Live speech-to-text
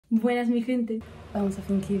Buenas mi gente. Vamos a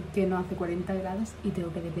fingir que no hace 40 grados y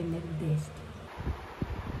tengo que depender de esto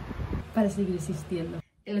para seguir existiendo.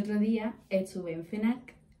 El otro día estuve en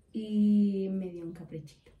FNAC y me dio un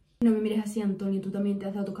caprichito. No me mires así, Antonio, tú también te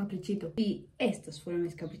has dado tu caprichito. Y estos fueron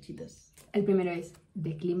mis caprichitos. El primero es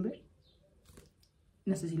de Climber.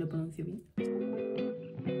 No sé si lo pronuncio bien.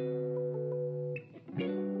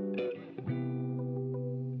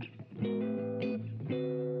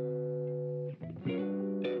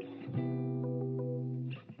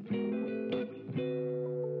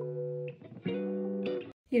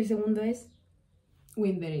 Y el segundo es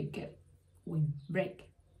Windbreaker. Windbreak.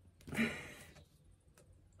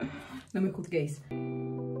 No me juzguéis.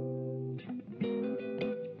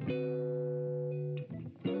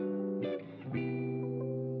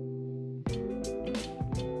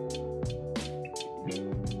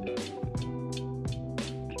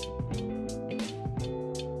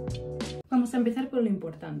 Vamos a empezar por lo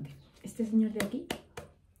importante. Este señor de aquí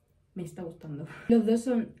me está gustando. Los dos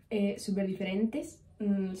son súper diferentes,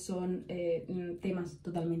 son temas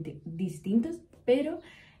totalmente distintos, pero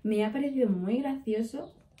me ha parecido muy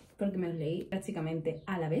gracioso porque me los leí prácticamente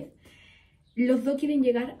a la vez. Los dos quieren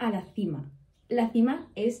llegar a la cima. La cima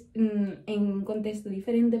es en un contexto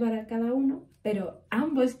diferente para cada uno, pero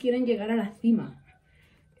ambos quieren llegar a la cima.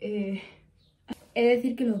 He de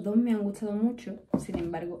decir que los dos me han gustado mucho, sin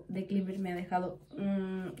embargo, The Climber me ha dejado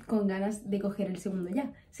con ganas de coger el segundo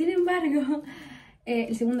ya. Sin embargo,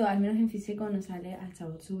 el segundo, al menos en físico, nos sale hasta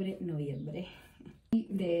octubre-noviembre. Y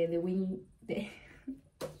de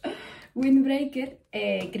Windbreaker,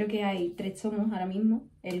 creo que hay 3 tomos ahora mismo,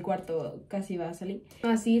 el cuarto casi va a salir.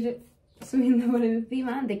 Vamos a ir subiendo por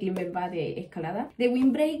encima. The Climber va de escalada. De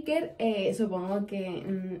Windbreaker, supongo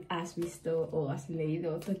que has visto o has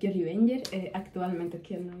leído Tokyo Revenger. Actualmente,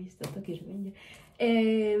 ¿quién no ha visto Tokyo Revenger?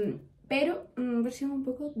 Pero versión un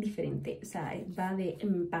poco diferente. O sea, va de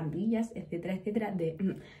pandillas, etcétera, etcétera,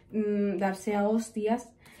 de darse a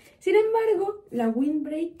hostias. Sin embargo, la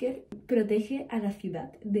Windbreaker protege a la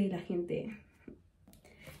ciudad de la gente.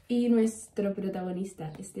 Y nuestro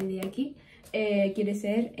protagonista, este de aquí, quiere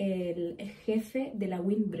ser el jefe de la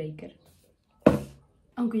Windbreaker.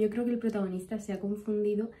 Aunque yo creo que el protagonista se ha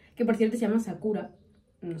confundido, que por cierto se llama Sakura.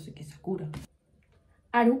 No sé qué es Sakura.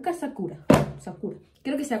 Haruka Sakura. Sakura.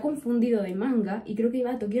 Creo que se ha confundido de manga y creo que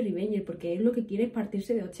iba a Tokyo Revenger porque él lo que quiere es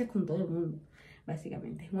partirse de hostias con todo el mundo.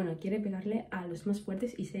 Básicamente. Bueno, quiere pegarle a los más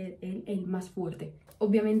fuertes y ser él el más fuerte.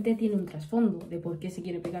 Obviamente tiene un trasfondo de por qué se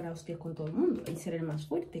quiere pegar a hostias con todo el mundo y ser el más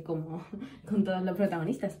fuerte, como con todos los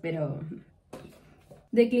protagonistas, pero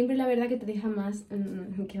The Climber la verdad que te deja más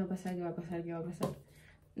 ¿qué va a pasar? ¿Qué va a pasar? ¿Qué va a pasar?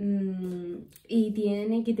 Y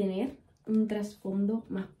tiene que tener un trasfondo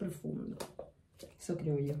más profundo. Eso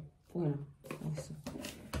creo yo. Bueno, eso.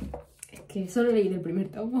 Es que solo leí el primer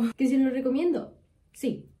tomo. ¿Que si lo recomiendo?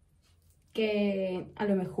 Sí. Que a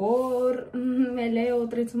lo mejor me leo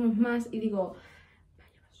 3 tomos más y digo,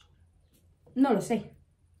 vaya basura. No lo sé.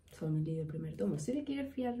 Solo me he leído el primer tomo. Si te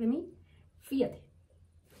quieres fiar de mí, fíjate.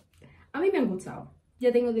 A mí me han gustado.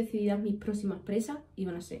 Ya tengo decididas mis próximas presas y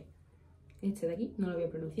van a ser este de aquí, no lo voy a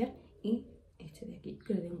pronunciar, y este de aquí,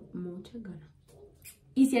 que le tengo muchas ganas.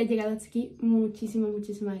 Y si has llegado hasta aquí,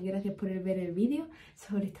 muchísimas gracias por ver el vídeo,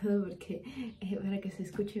 sobre todo porque para que se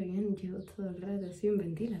escuche bien llevo todo el rato sin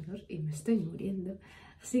ventilador y me estoy muriendo.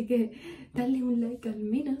 Así que dale un like al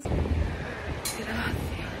menos.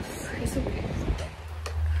 Gracias, Jesucristo.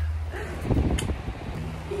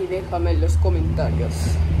 Y déjame en los comentarios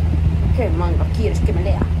qué manga quieres que me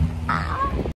lea. ¡Ah!